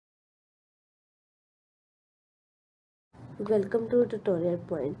Welcome to tutorial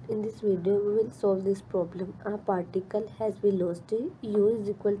point. In this video we will solve this problem. A particle has velocity u is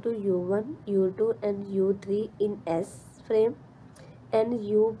equal to u1, u2 and u3 in S frame, and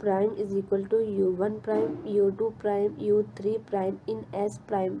u prime is equal to u1 prime, u2 prime, u3 prime in S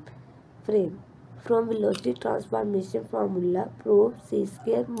prime frame. From velocity transformation formula, prove c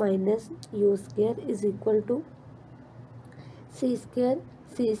square minus u square is equal to c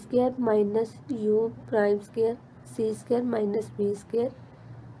square minus u prime square c square minus v square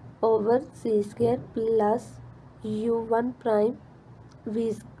over c square plus u1 prime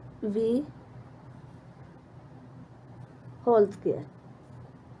v whole square.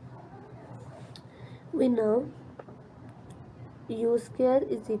 We know u square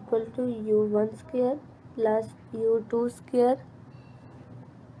is equal to u1 square plus u2 square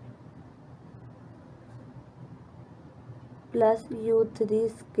plus u3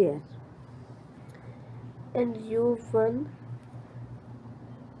 square, and u1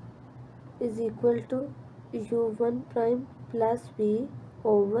 is equal to u1 prime plus v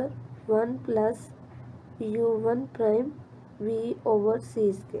over 1 plus u1 prime v over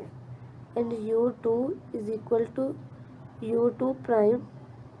c square, and u2 is equal to u2 prime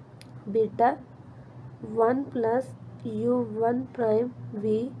beta 1 plus u1 prime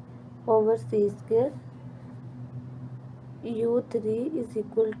v over c square. u3 is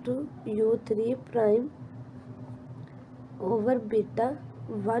equal to u3 prime over beta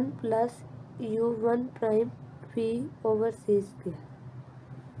 1 plus u1 prime v over c square.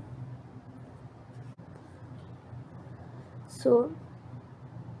 So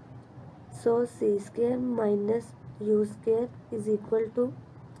c square minus u square is equal to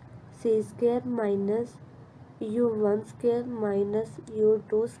c square minus u1 square minus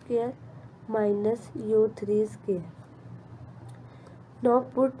u2 square minus u3 square. Now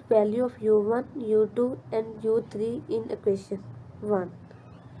put value of u1, u2 and u3 in equation 1.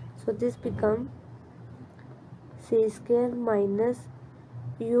 So this becomes c square minus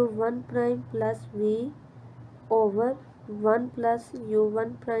u1 prime plus v over 1 plus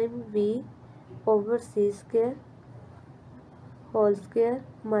u1 prime v over c square whole square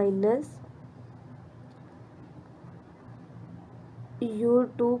minus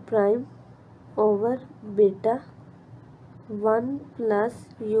u2 prime over beta 1 plus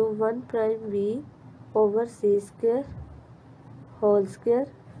u1 prime v over c square whole square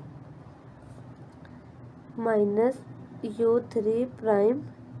minus u3 prime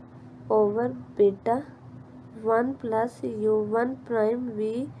over beta 1 plus u1 prime v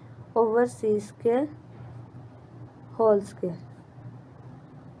over c square whole square.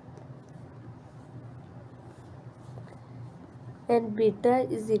 And beta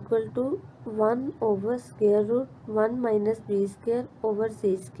is equal to 1 over square root 1 minus v square over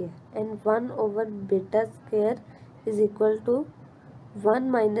c square, and 1 over beta square is equal to 1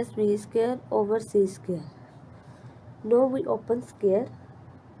 minus v square over c square. Now we open square,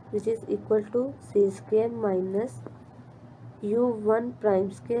 which is equal to c square minus u1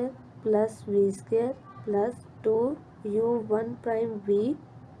 prime square plus v square plus 2 u1 prime v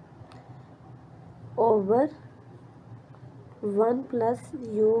over 1 plus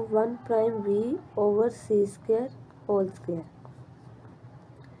u1 prime v over c square whole square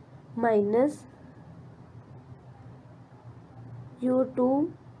minus u2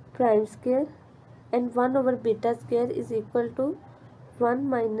 prime square, and 1 over beta square is equal to 1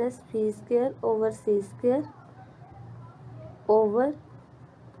 minus v square over c square over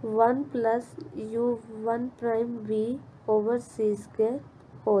 1 plus u1 prime v over c square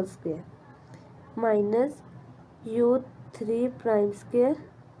whole square minus u3 prime square,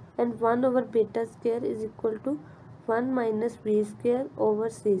 and 1 over beta square is equal to 1 minus v square over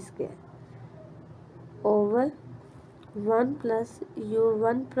c square over 1 plus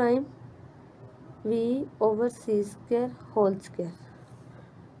u1 prime v over c square whole square.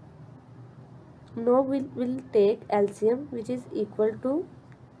 Now we will take LCM, which is equal to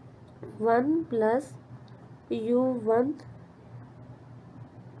 1 plus u1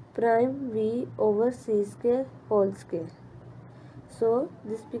 prime v over c square whole square. So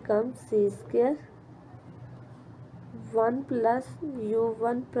this becomes c square 1 plus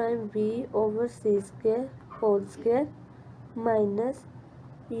u1 prime v over c square whole square minus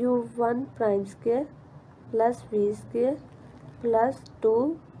u1 prime square plus v square plus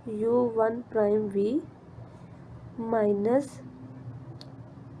 2 u1 prime v minus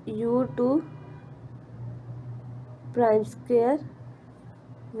u2 prime square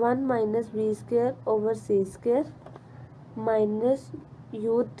 1 minus v square over c square minus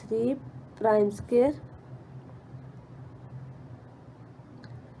u3 prime square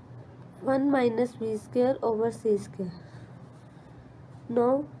 1 minus v square over c square.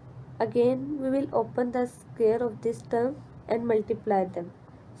 Now again we will open the square of this term and multiply them.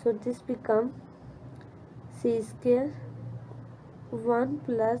 So this become c square 1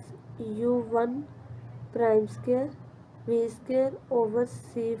 plus u1 prime square v square over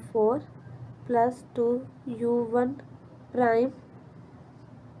c4 plus 2 u1 prime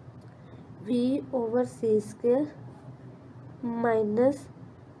v over c square minus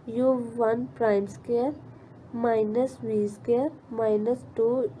u1 prime square minus v square minus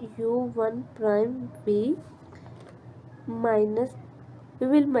 2 u1 prime v minus, we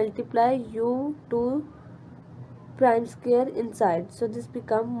will multiply u2 prime square inside, so this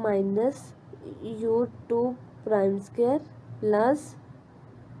become minus u2 prime square plus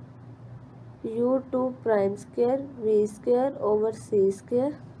u2 prime square v square over c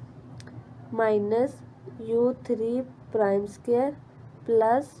square minus u3 prime square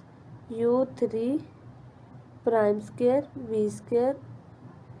plus u3 prime square v square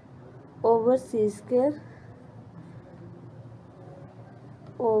over c square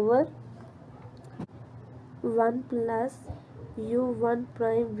over 1 plus u1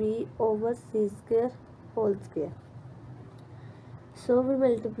 prime v over c square whole square. So we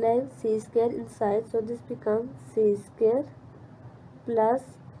multiply c square inside, so this becomes c square plus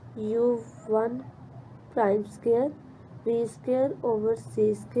u1 prime square v square over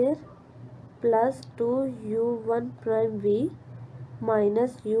c square plus 2 u1 prime v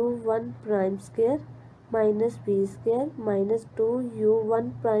minus u1 prime square minus v square minus 2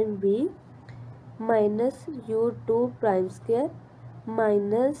 u1 prime v minus u2 prime square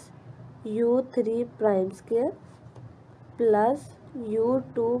minus u3 prime square plus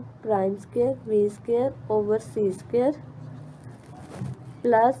u2 prime square v square over c square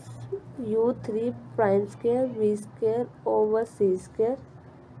plus u3 prime square v square over c square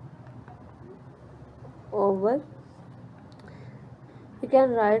over, you can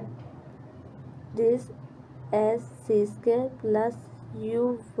write this as c square plus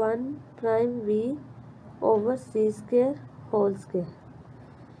u1 prime v over c square whole square.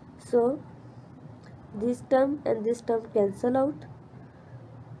 So this term and this term cancel out,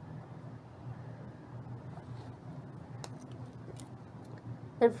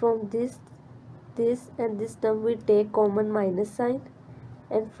 and from this and this term we take common minus sign,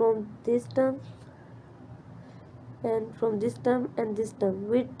 and from this term and from this term and this term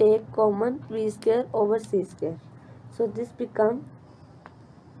we take common v square over c square. So this become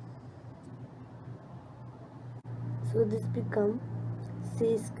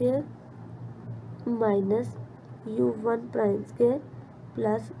c square minus u1 prime square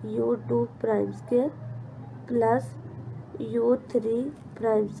plus u2 prime square plus u3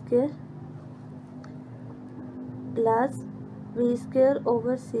 prime square plus v square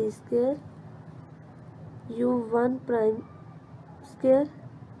over c square u1 prime square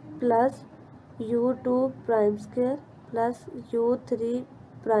plus u2 prime square plus u3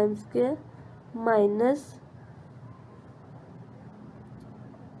 prime square minus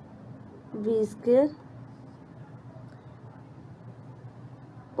v square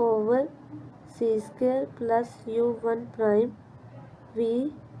over c square plus u1 prime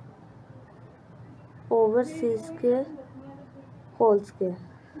v over c square whole square,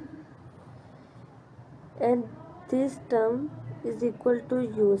 and this term is equal to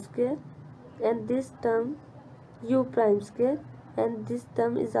u square, and this term u prime square, and this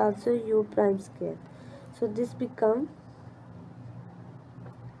term is also u prime square. So this become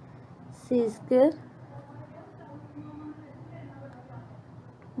c square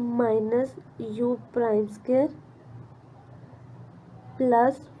minus u prime square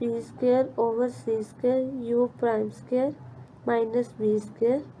plus v square over c square u prime square minus v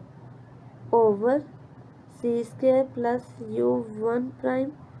square over c square plus u1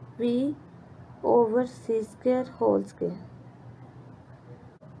 prime v over c square whole square.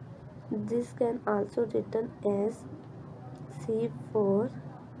 This can also written as c4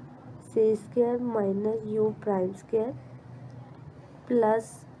 c square minus u prime square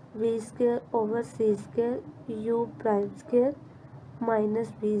plus v square over c square u prime square minus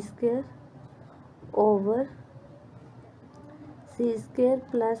v square over c square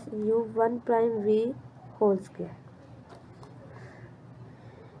plus u1 prime v whole square,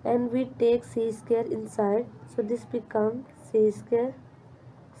 and we take c square inside, so this becomes c square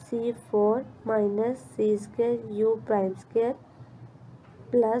c4 minus c square u prime square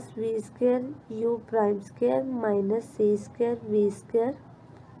plus v square u prime square minus c square v square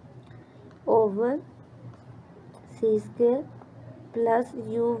over c square plus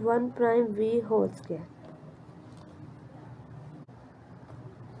u1 prime v whole square.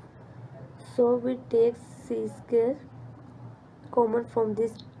 So we take c square common from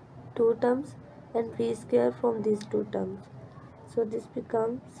these two terms and v square from these two terms. So this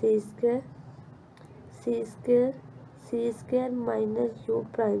becomes c square minus u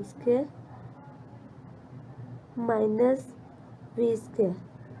prime square minus v square,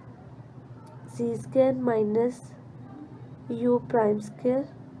 c square minus u prime square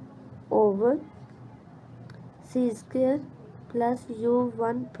over c square plus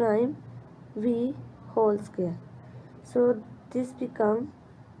u1 prime v whole square. So this becomes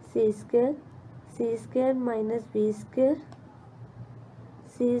c square minus v square,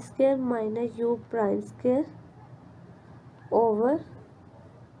 c square minus u prime square over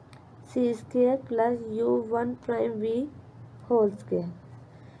c square plus u1 prime v whole square,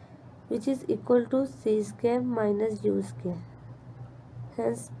 which is equal to c square minus u square.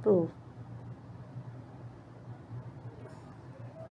 Hence proof.